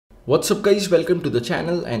What's up guys, welcome to the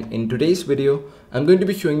channel, and in today's video I'm going to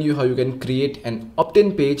be showing you how you can create an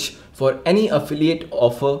opt-in page for any affiliate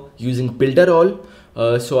offer using Builderall.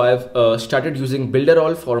 So I've started using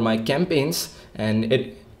Builderall for my campaigns, and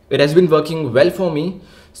it has been working well for me.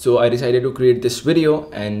 So I decided to create this video,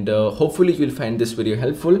 and hopefully you'll find this video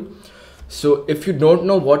helpful. So if you don't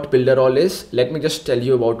know what Builderall is, let me just tell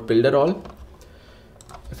you about Builderall.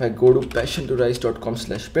 If I go to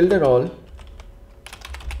passiontorise.com/Builderall,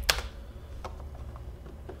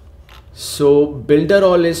 so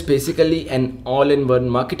Builderall is basically an all-in-one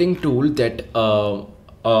marketing tool that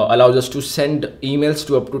allows us to send emails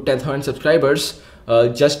to up to 10,000 subscribers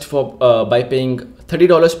just for by paying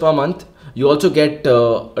 $30 per month. You also get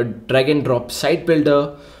a drag and drop site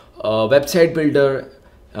builder, website builder,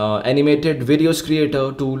 animated videos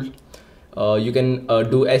creator tool. You can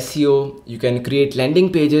do SEO. You can create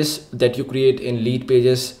landing pages that you create in Lead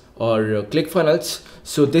Pages or Clickfunnels.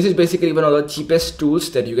 So this is basically one of the cheapest tools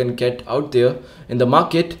that you can get out there in the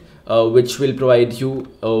market, which will provide you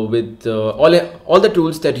with all the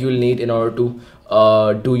tools that you will need in order to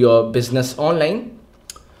do your business online.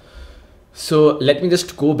 So let me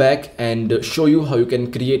just go back and show you how you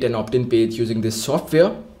can create an opt-in page using this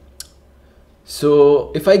software.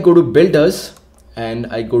 So if I go to builders and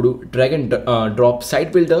I go to drag and drop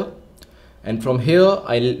site builder, and from here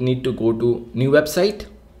I'll need to go to new website.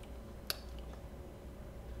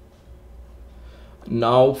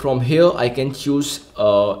 Now from here I can choose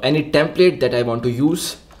any template that I want to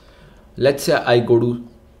use. Let's say I go to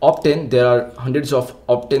Optin. There are hundreds of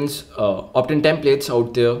opt-in templates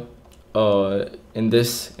out there in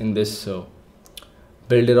this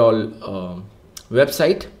Builderall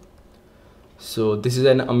website. So this is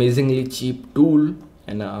an amazingly cheap tool,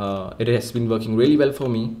 and it has been working really well for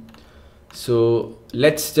me. So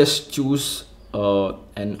let's just choose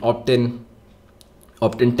an opt-in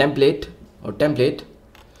template.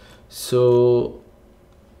 So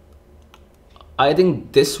I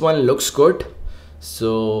think this one looks good.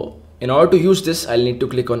 So in order to use this, I'll need to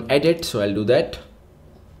click on edit. So I'll do that.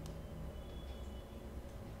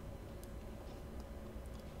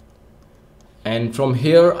 And from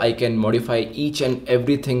here I can modify each and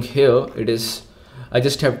everything here. I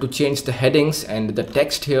just have to change the headings and the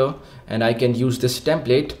text here, and I can use this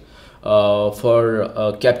template for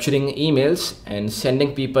capturing emails and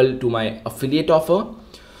sending people to my affiliate offer.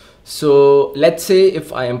 So let's say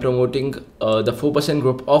if I am promoting the 4%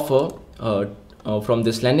 group offer from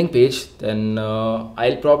this landing page, then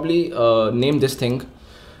I'll probably name this thing.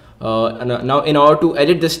 Now in order to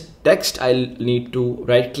edit this text, I'll need to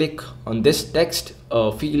right click on this text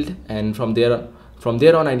field, and from there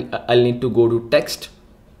on I'll need to go to text,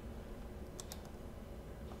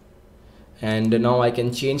 and now I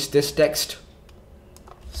can change this text.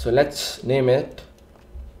 So let's name it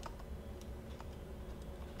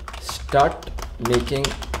 "Start Making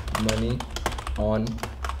Money on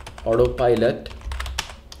Autopilot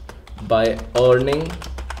by Earning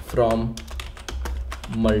from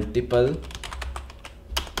Multiple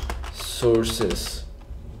Sources."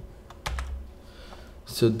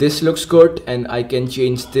 So this looks good, and I can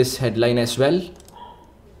change this headline as well.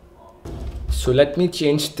 So let me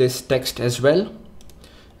change this text as well,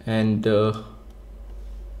 and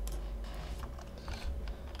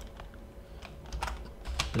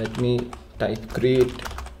let me type create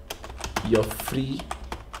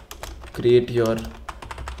your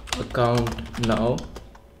account now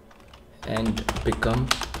and become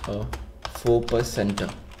a 4%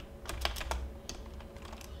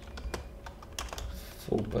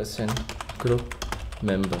 group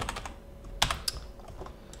member.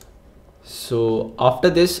 So after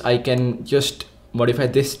this I can just modify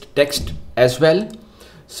this text as well.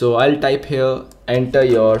 So I'll type here, enter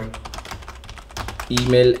your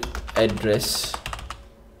email address,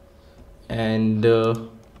 and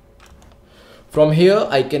from here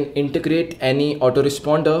I can integrate any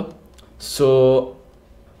autoresponder. So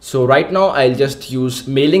right now I'll just use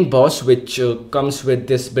Mailing Boss, which comes with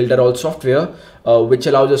this Builderall software, which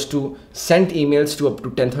allows us to send emails to up to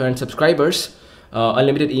 10,000 subscribers,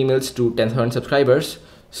 unlimited emails to 10,000 subscribers.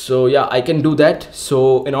 So yeah, I can do that.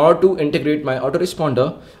 So in order to integrate my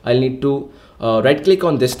autoresponder, I'll need to right click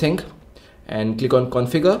on this thing and click on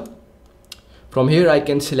configure. From here I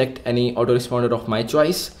can select any autoresponder of my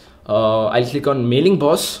choice. I'll click on Mailing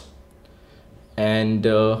Boss, and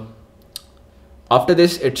after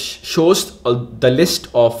this it shows the list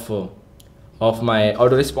of my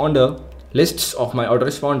autoresponder lists.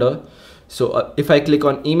 So if I click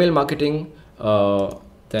on email marketing,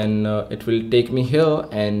 then it will take me here,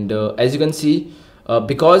 and as you can see,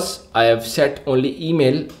 because I have set only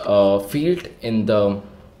email field in the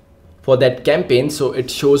for that campaign. So it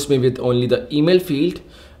shows me with only the email field.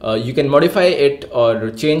 You can modify it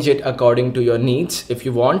or change it according to your needs if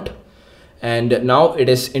you want. And now it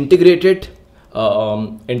is integrated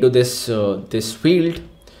into this field,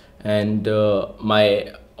 and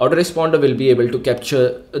my autoresponder will be able to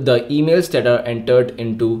capture the emails that are entered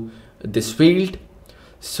into this field.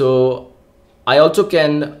 So I also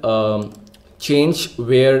can change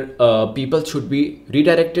where people should be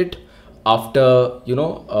redirected after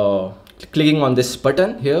clicking on this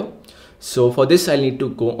button here. So for this, I need to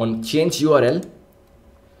go on change URL,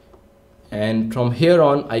 and from here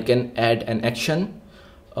on I can add an action.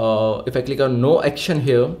 If I click on no action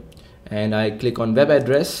here and I click on web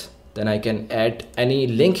address, then I can add any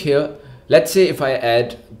link here. Let's say if I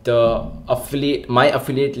add the my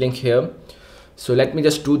affiliate link here. So let me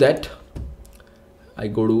just do that.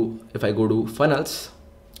 If I go to funnels,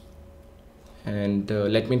 and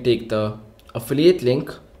let me take the affiliate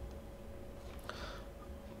link,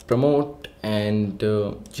 promote, and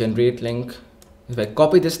generate link. If I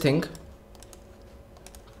copy this thing,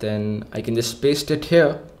 then I can just paste it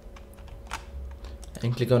here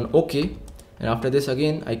and click on OK. And after this,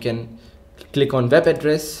 again I can click on web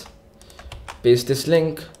address, paste this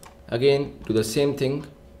link, again do the same thing,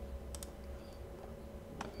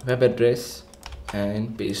 web address,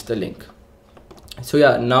 and paste the link. So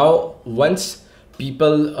yeah, now once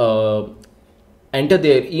people enter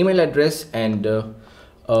their email address and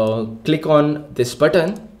click on this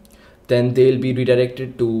button, then they'll be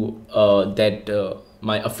redirected to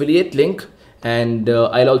my affiliate link, and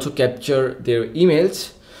I'll also capture their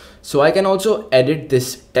emails. So I can also edit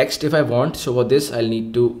this text if I want. So for this, I'll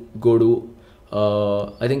need to go to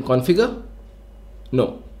I think configure.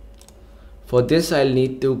 No, for this I'll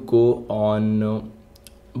need to go on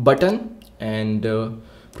button, and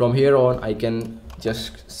from here on I can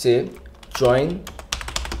just say join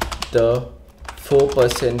the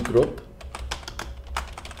 4% group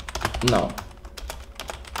now,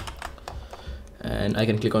 and I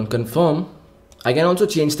can click on confirm. I can also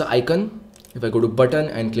change the icon. If I go to button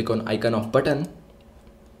and click on icon of button,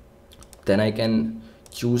 then I can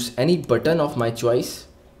choose any button of my choice.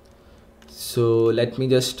 So let me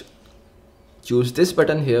just choose this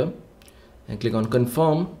button here and click on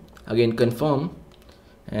confirm, again confirm,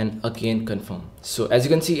 and again confirm. So as you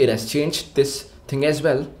can see, it has changed this thing as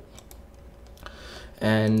well.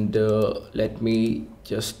 And let me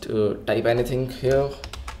just type anything here.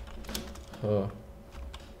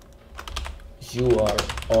 You are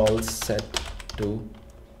all set to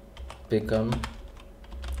become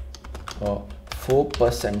a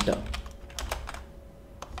 4%er.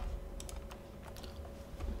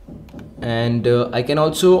 And I can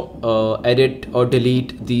also edit or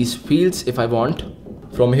delete these fields if I want.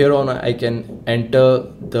 From here on I can enter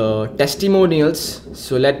the testimonials.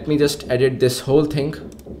 So let me just edit this whole thing.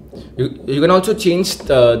 You can also change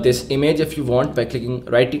this image if you want by clicking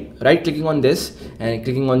right clicking on this and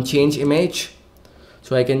clicking on change image.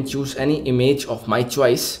 So I can choose any image of my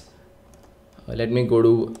choice. Let me go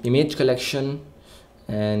to image collection,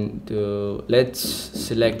 and let's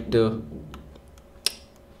select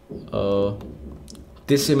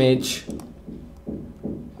this image,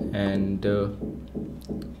 and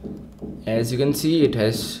as you can see, it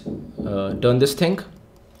has done this thing.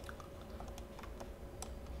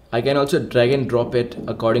 I can also drag and drop it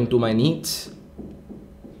according to my needs.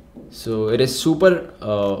 So it is super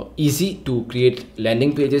easy to create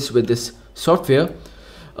landing pages with this software.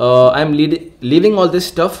 I'm leaving all this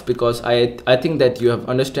stuff because I think that you have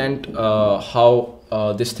understand how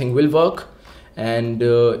this thing will work. And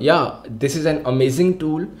yeah, this is an amazing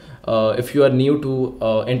tool if you are new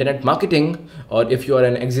to internet marketing, or if you are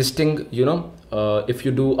an existing, if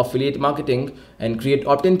you do affiliate marketing and create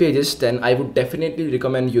opt-in pages, then I would definitely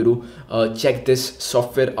recommend you to check this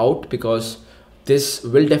software out, because this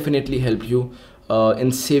will definitely help you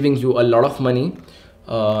in saving you a lot of money.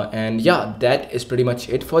 And yeah, that is pretty much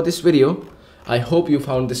it for this video. I hope you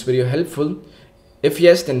found this video helpful. If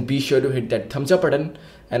yes, then be sure to hit that thumbs up button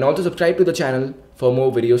and also subscribe to the channel for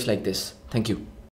more videos like this. Thank you.